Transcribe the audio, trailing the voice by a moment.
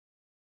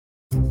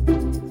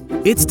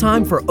It's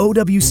time for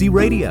OWC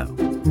Radio.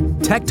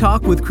 Tech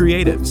Talk with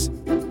Creatives.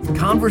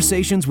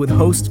 Conversations with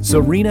host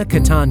Serena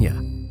Catania.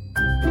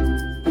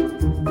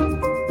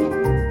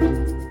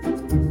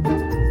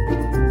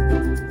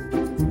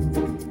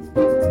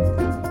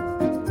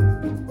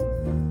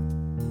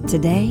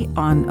 Today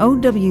on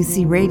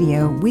OWC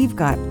Radio, we've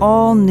got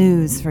all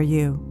news for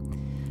you,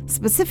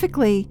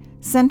 specifically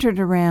centered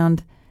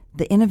around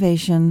the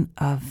innovation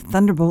of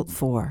Thunderbolt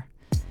 4.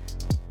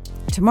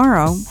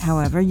 Tomorrow,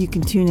 however, you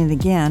can tune in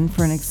again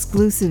for an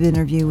exclusive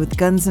interview with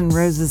Guns N'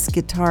 Roses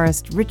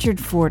guitarist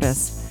Richard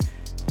Fortus.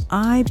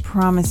 I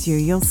promise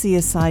you'll see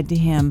a side to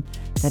him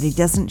that he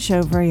doesn't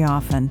show very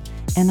often,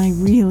 and I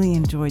really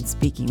enjoyed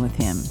speaking with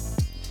him.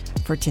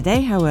 For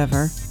today,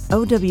 however,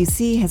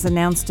 OWC has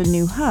announced a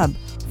new hub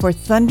for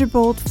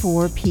Thunderbolt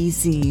 4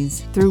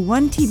 PCs. Through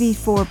one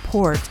TB4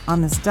 port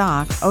on this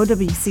dock,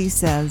 OWC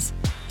says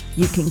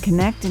you can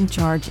connect and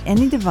charge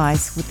any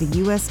device with the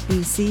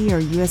USB-C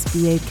or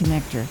USB-A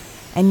connector,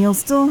 and you'll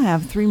still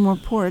have 3 more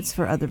ports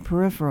for other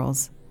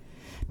peripherals.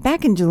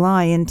 Back in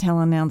July,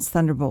 Intel announced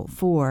Thunderbolt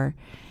 4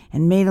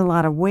 and made a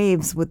lot of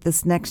waves with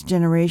this next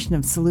generation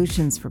of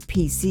solutions for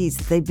PCs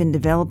that they've been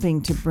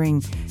developing to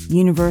bring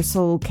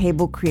universal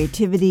cable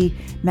creativity,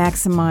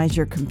 maximize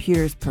your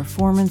computer's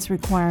performance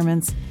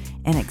requirements,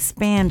 and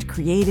expand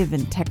creative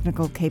and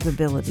technical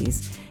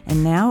capabilities.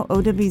 And now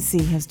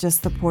OWC has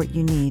just the port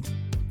you need.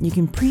 You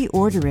can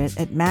pre-order it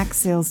at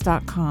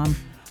MacSales.com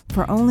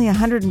for only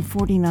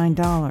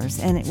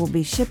 $149, and it will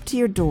be shipped to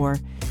your door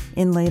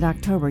in late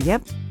October.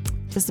 Yep,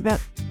 just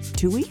about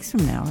 2 weeks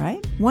from now,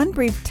 right? One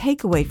brief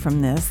takeaway from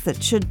this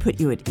that should put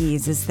you at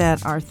ease is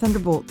that our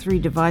Thunderbolt 3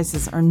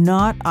 devices are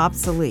not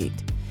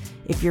obsolete.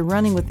 If you're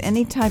running with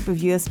any type of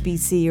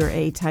USB-C or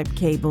A-type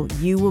cable,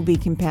 you will be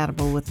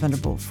compatible with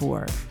Thunderbolt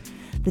 4.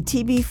 The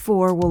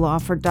TB4 will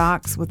offer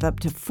docks with up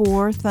to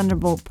 4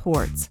 Thunderbolt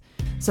ports.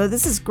 So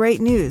this is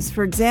great news.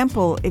 For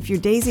example, if you're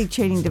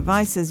daisy-chaining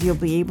devices, you'll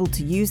be able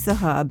to use the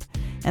hub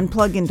and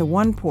plug into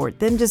one port,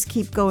 then just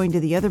keep going to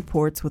the other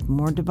ports with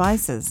more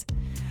devices.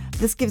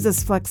 This gives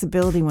us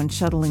flexibility when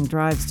shuttling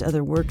drives to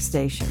other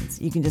workstations.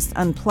 You can just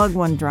unplug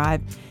one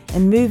drive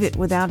and move it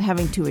without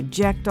having to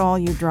eject all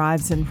your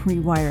drives and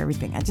rewire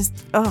everything.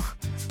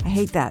 I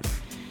hate that.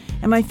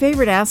 And my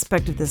favorite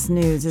aspect of this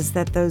news is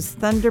that those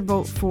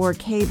Thunderbolt 4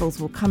 cables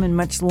will come in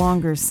much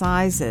longer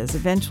sizes,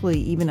 eventually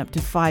even up to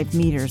 5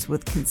 meters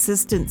with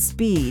consistent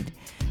speed,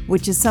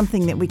 which is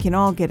something that we can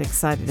all get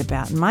excited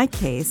about. In my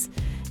case,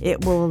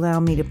 it will allow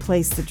me to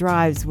place the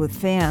drives with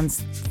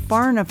fans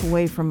far enough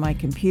away from my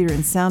computer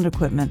and sound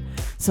equipment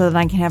so that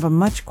I can have a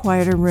much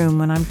quieter room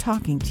when I'm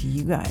talking to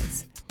you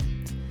guys.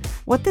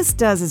 What this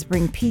does is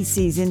bring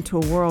PCs into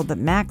a world that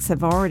Macs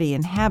have already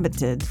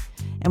inhabited,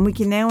 and we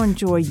can now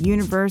enjoy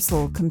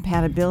universal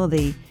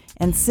compatibility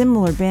and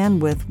similar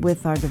bandwidth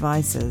with our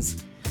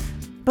devices.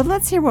 But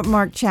let's hear what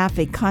Mark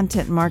Chaffee,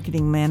 Content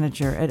Marketing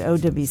Manager at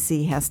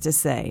OWC, has to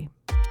say.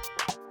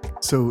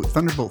 So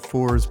Thunderbolt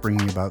 4 is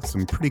bringing about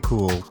some pretty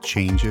cool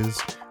changes,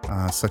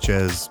 such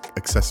as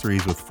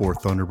accessories with 4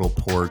 Thunderbolt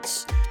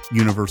ports,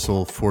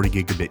 universal 40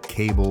 gigabit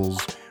cables,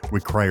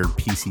 required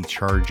PC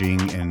charging,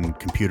 and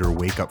computer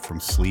wake up from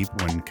sleep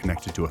when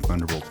connected to a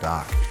Thunderbolt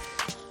dock.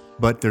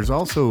 But there's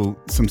also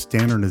some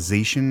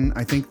standardization,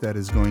 I think, that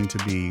is going to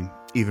be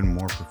even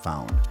more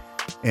profound.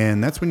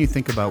 And that's when you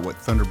think about what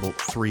Thunderbolt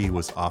 3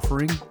 was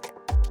offering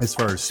as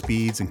far as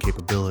speeds and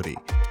capability.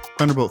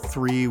 Thunderbolt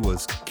 3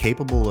 was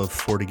capable of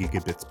 40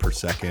 gigabits per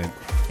second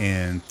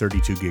and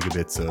 32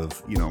 gigabits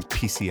of,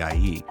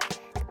 PCIe,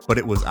 but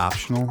it was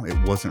optional. It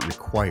wasn't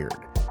required.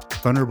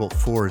 Thunderbolt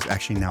 4 is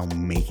actually now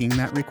making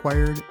that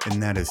required,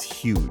 and that is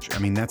huge. I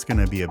mean, that's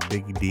going to be a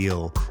big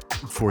deal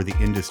for the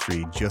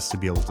industry just to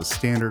be able to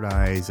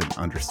standardize and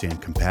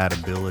understand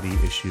compatibility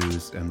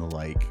issues and the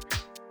like.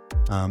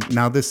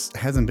 Now, this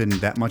hasn't been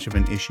that much of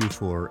an issue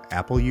for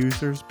Apple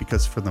users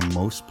because for the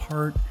most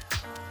part,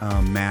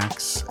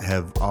 Macs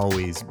have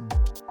always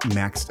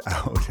maxed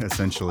out,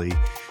 essentially,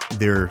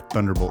 their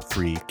Thunderbolt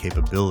 3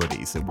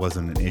 capabilities. It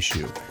wasn't an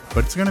issue.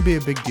 But it's going to be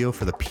a big deal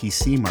for the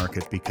PC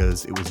market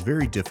because it was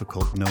very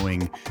difficult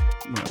knowing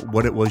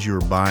what it was you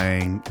were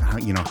buying,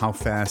 how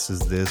fast is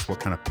this, what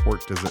kind of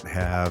port does it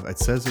have. It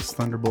says it's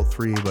Thunderbolt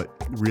 3, but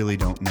really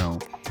don't know.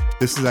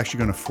 This is actually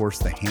going to force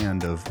the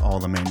hand of all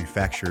the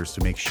manufacturers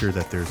to make sure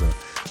that there's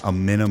a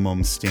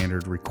minimum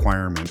standard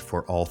requirement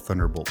for all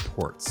Thunderbolt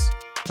ports.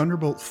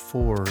 Thunderbolt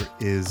 4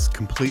 is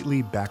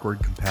completely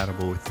backward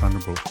compatible with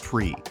Thunderbolt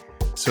 3.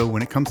 So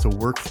when it comes to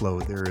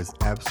workflow, there is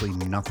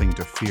absolutely nothing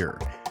to fear.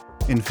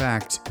 In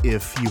fact,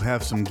 if you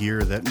have some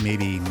gear that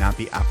maybe not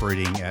be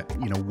operating at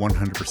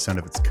 100%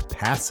 of its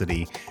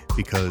capacity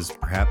because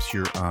perhaps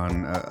you're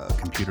on a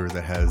computer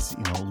that has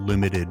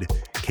limited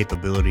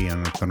capability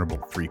on a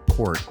Thunderbolt 3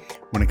 port,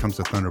 when it comes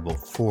to Thunderbolt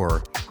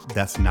 4,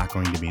 that's not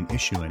going to be an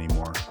issue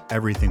anymore.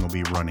 Everything will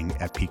be running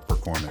at peak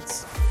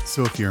performance.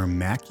 So if you're a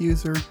Mac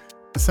user,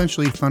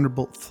 essentially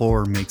Thunderbolt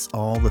 4 makes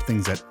all the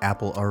things that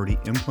Apple already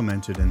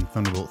implemented in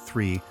Thunderbolt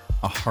 3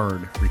 a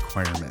hard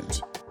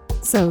requirement.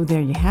 So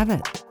there you have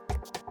it.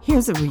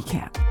 Here's a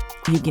recap.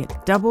 You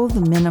get double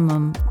the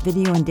minimum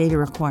video and data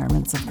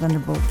requirements of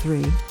Thunderbolt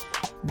 3.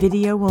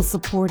 Video will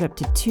support up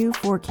to 2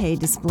 4K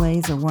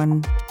displays or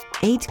one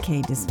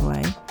 8K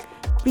display.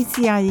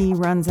 PCIe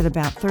runs at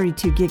about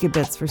 32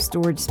 gigabits for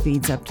storage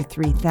speeds up to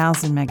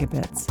 3,000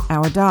 megabits.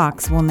 Our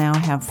docks will now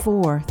have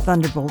 4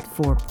 Thunderbolt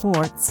 4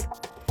 ports.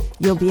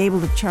 You'll be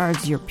able to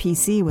charge your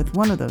PC with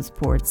one of those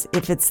ports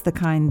if it's the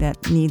kind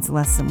that needs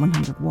less than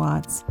 100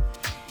 watts.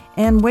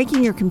 And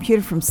waking your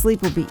computer from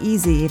sleep will be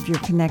easy if you're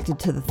connected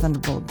to the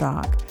Thunderbolt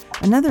dock.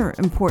 Another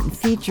important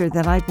feature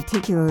that I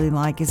particularly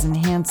like is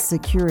enhanced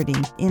security,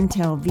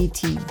 Intel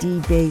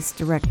VTD-based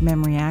direct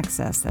memory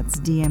access, that's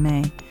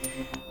DMA.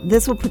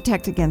 This will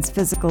protect against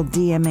physical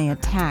DMA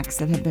attacks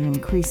that have been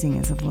increasing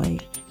as of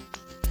late.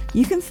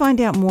 You can find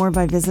out more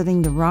by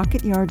visiting the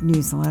Rocket Yard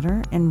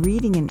newsletter and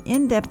reading an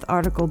in-depth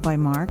article by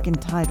Mark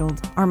entitled,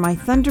 Are My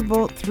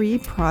Thunderbolt 3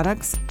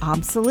 Products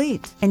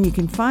Obsolete? And you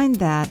can find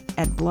that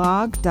at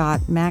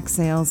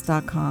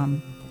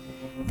blog.macsales.com.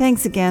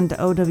 Thanks again to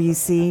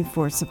OWC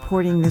for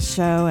supporting this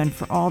show and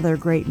for all their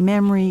great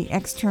memory,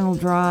 external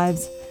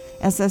drives,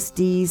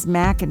 SSDs,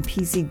 Mac and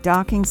PC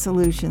docking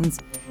solutions,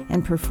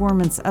 and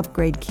performance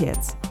upgrade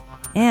kits.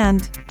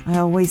 And, I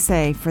always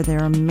say, for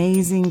their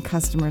amazing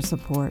customer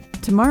support.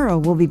 Tomorrow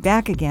we'll be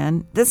back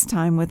again, this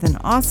time with an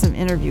awesome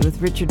interview with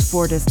Richard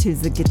Fortas,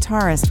 who's the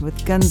guitarist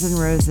with Guns N'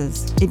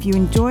 Roses. If you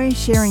enjoy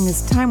sharing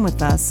this time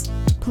with us,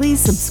 please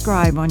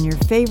subscribe on your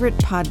favorite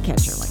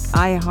podcatcher like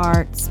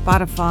iHeart,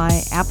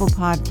 Spotify, Apple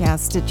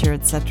Podcasts, Stitcher,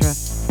 etc.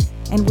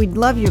 And we'd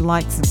love your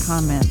likes and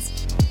comments.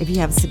 If you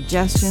have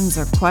suggestions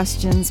or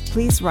questions,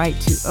 please write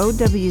to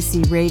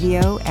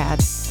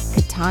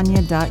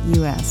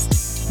owcradio@catania.us.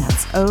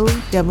 That's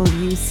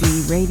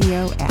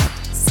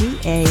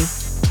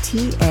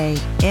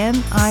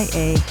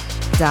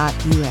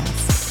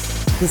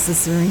owcradio@catania.us. This is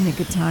Serena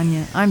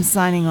Catania. I'm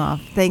signing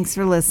off. Thanks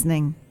for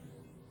listening.